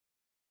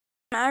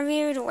I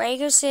reviewed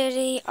Lego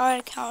City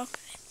Arctic Helicrane.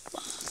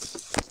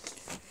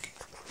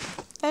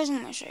 First,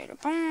 I'm going to show you the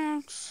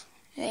box.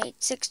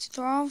 It's 6 to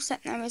 12,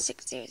 set number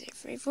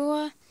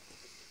 60034.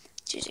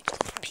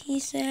 260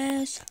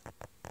 pieces.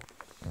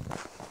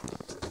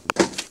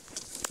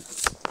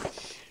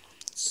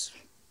 It's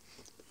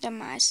the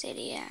My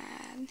City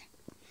ad.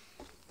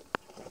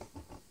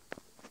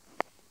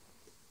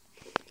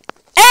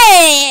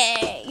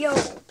 Hey! Yo,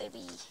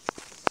 baby.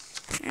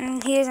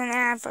 And here's an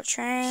ad for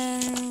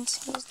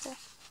trains. Here's the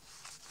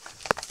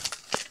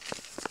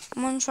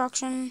one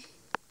instruction.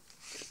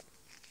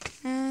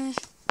 I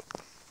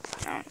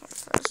don't know what the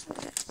first one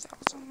is. That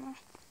was somewhere.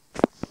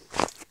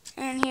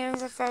 And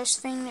here's the first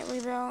thing that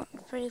we built.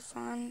 Pretty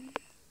fun.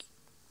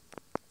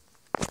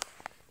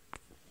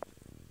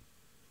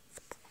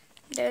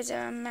 There's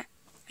a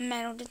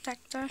metal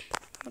detector.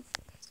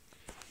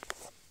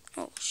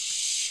 Oh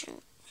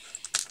shoot!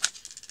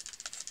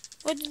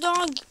 Where'd the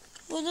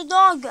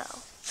dog go?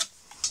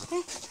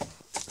 Huh?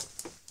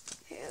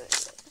 Here it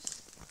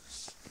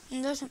is.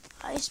 And there's an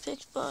ice pick,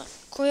 but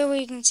clearly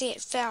you can see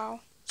it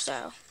fell. So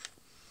I'll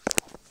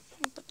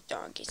put the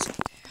doggies in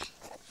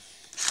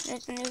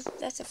there.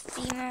 That's a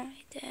female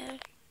right there.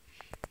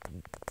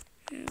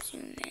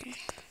 Zoom in.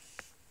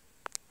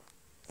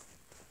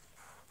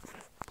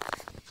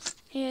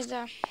 Here's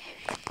a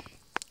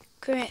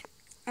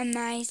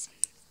nice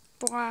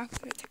block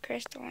with the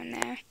crystal in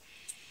there.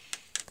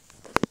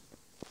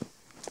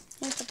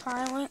 Here's the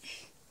pilot.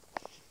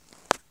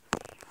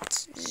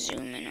 Let's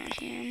zoom in on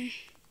him.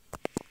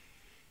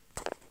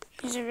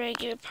 Here's a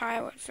regular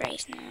pilot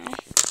face now.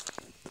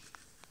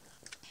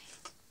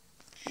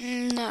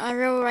 And I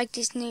really like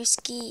these new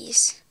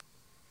skis.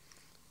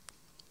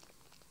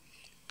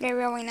 They're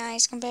really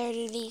nice compared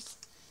to these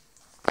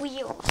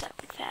wheels that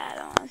we've had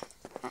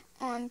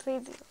on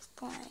previous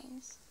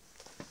planes.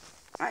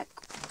 Like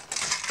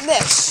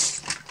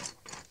this.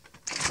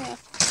 Yeah.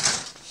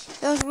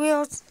 Those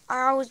wheels,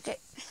 I always get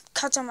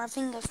cuts on my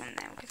fingers from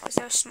them because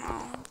they're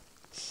small.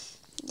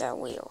 The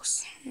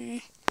wheels.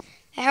 The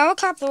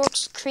helicopter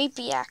looks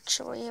creepy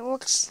actually. It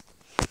looks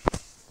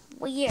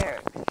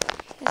weird.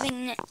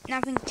 There's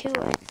nothing to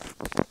it.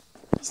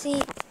 You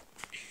see,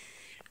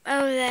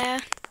 over there,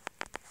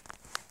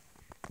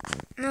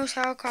 most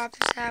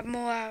helicopters have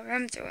more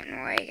room to it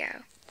than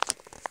Lego.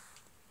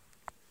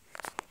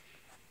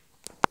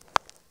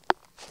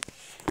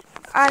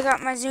 I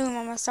got my Zoom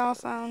on my cell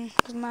phone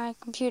because my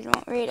computer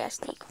won't read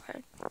SD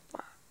card.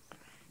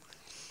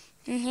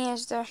 And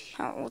here's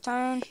how it will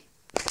turn.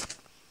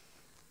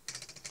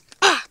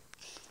 Ah!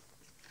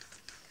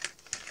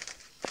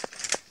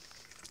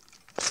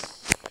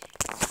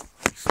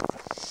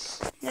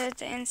 There's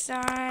the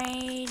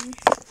inside.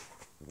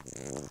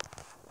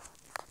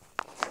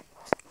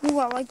 Ooh,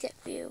 I like that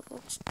view. It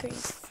looks pretty.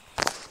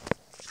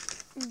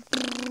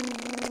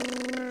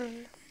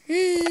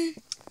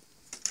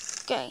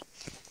 Okay.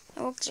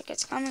 It looks like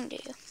it's coming to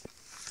you.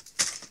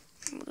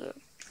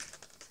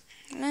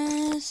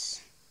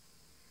 This.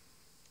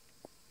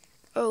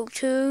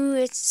 02.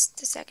 It's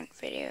the second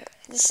video.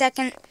 The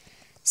second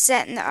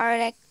set in the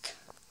Arctic.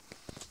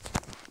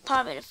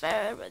 Probably the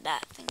third, but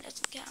that thing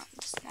doesn't count.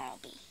 The small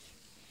B.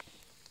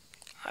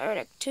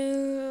 Arctic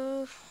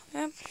 2.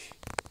 Yep.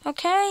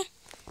 Okay.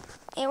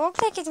 It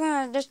looks like it's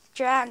gonna just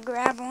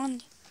grab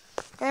on.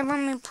 Then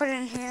when we put it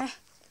in here,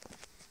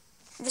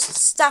 this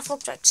stuff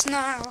looks like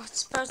snow.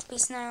 It's supposed to be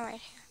snow right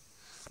here.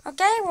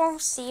 Okay, we'll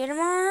see you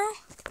tomorrow.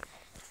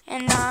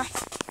 And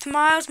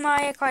tomorrow's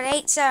Mario Kart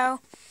 8, so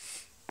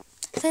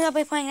since I'll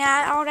be playing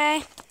that all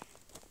day,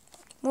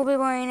 we'll be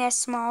wearing this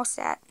small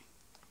set.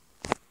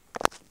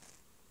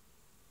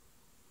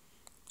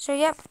 So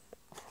yep.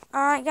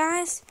 Alright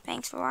guys,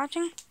 thanks for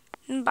watching,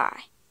 and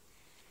bye.